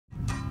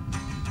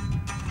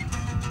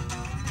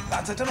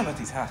Lads, I don't know about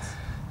these hats.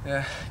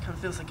 Yeah, kind of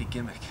feels like a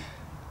gimmick.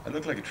 I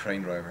look like a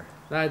train driver.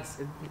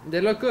 Lads,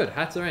 they look good.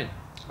 Hats are in.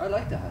 I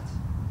like the hats.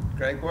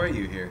 Greg, why are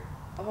you here?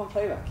 I'm on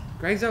playback.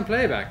 Greg's on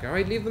playback.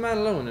 Alright, leave the man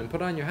alone and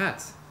put on your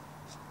hats.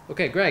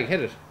 Okay, Greg, hit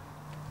it.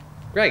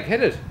 Greg,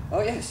 hit it.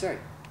 Oh yeah, sorry.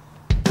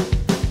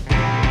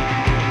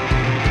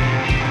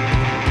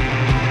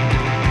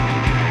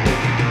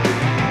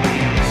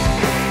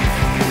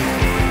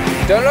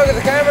 Don't look at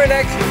the camera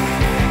next.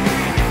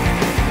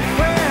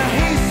 Well,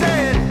 he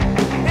said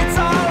it's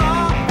all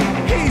off.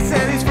 He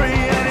said he's free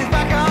and he's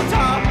back on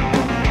top.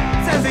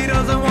 Says he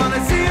doesn't want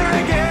to see her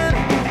again.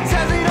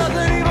 Says he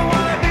doesn't even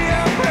want to be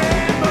a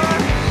friend.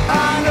 But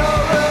I know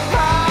the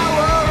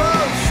power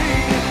of she.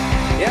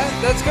 Yeah,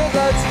 that's good,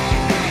 lads.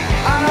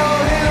 I know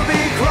he'll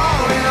be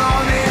crawling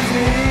on his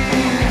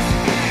knees.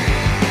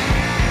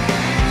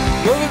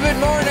 Move a bit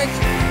more, Nick.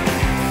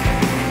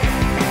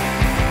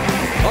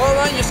 Hold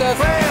on yourself.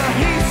 Well,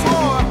 he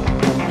swore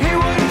he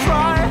wouldn't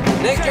try.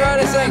 Nick, you're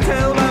out of sync.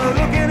 Tell by the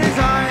look in his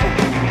eye.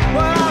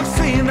 Well, I've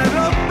seen that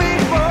look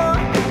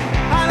before.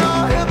 I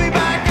know he'll be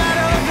back at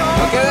her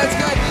door. Okay, that's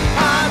good.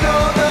 I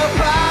know the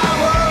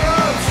power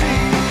of she.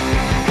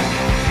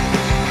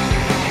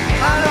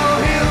 I know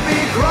he'll be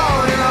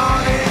crawling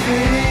on his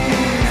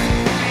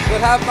knees. Good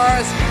half,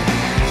 Morris.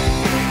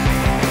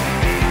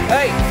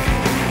 Hey!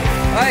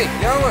 Hey,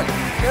 young one.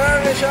 Get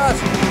out of the shot.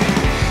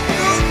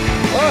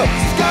 Oh!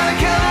 She's gonna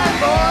kill that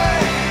boy.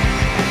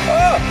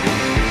 Oh!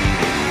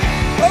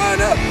 Oh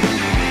no!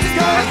 She's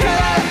gonna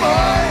kill that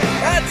boy.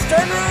 Lads,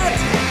 turn around!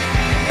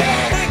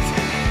 Nick!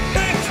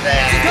 Nick!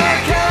 She's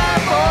gonna kill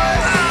that boy.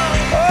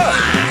 Oh!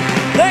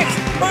 Nick!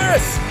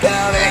 Morris! Get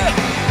out of here!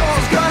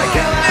 She's gonna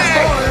kill that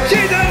boy.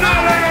 She's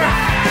another!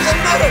 She's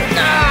another!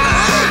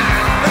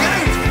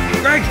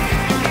 Greg!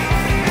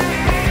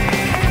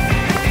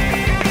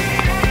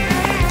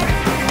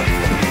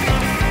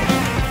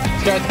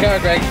 Start the car,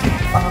 Greg.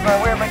 Oh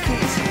man, where are my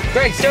keys?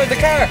 Greg, start the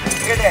car!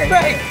 You're there.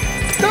 Greg!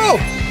 Go!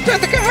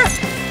 Start the car!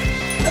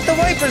 At the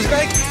wipers,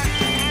 Greg!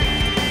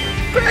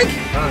 Greg!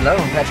 Oh, low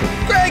on petrol.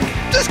 Greg!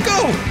 Just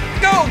go!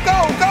 Go,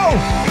 go, go!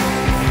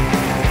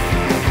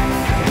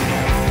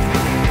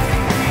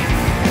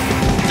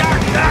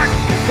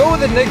 Go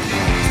with it, Nick!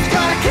 She's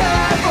gonna kill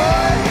that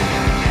boy.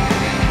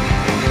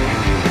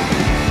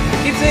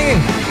 Keep singing!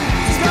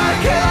 She's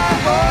gonna kill that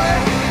boy.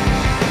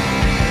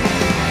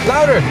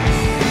 Louder!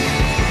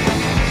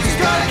 She's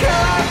gonna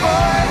kill that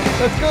boy.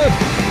 That's good!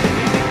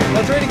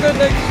 That's really good,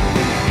 Nick!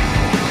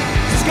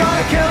 She's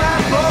gonna kill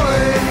that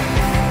boy.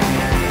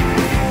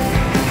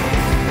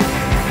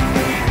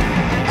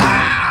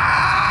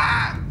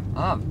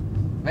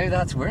 Maybe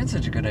that's weren't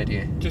such a good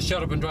idea. Just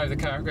shut up and drive the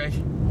car, Greg.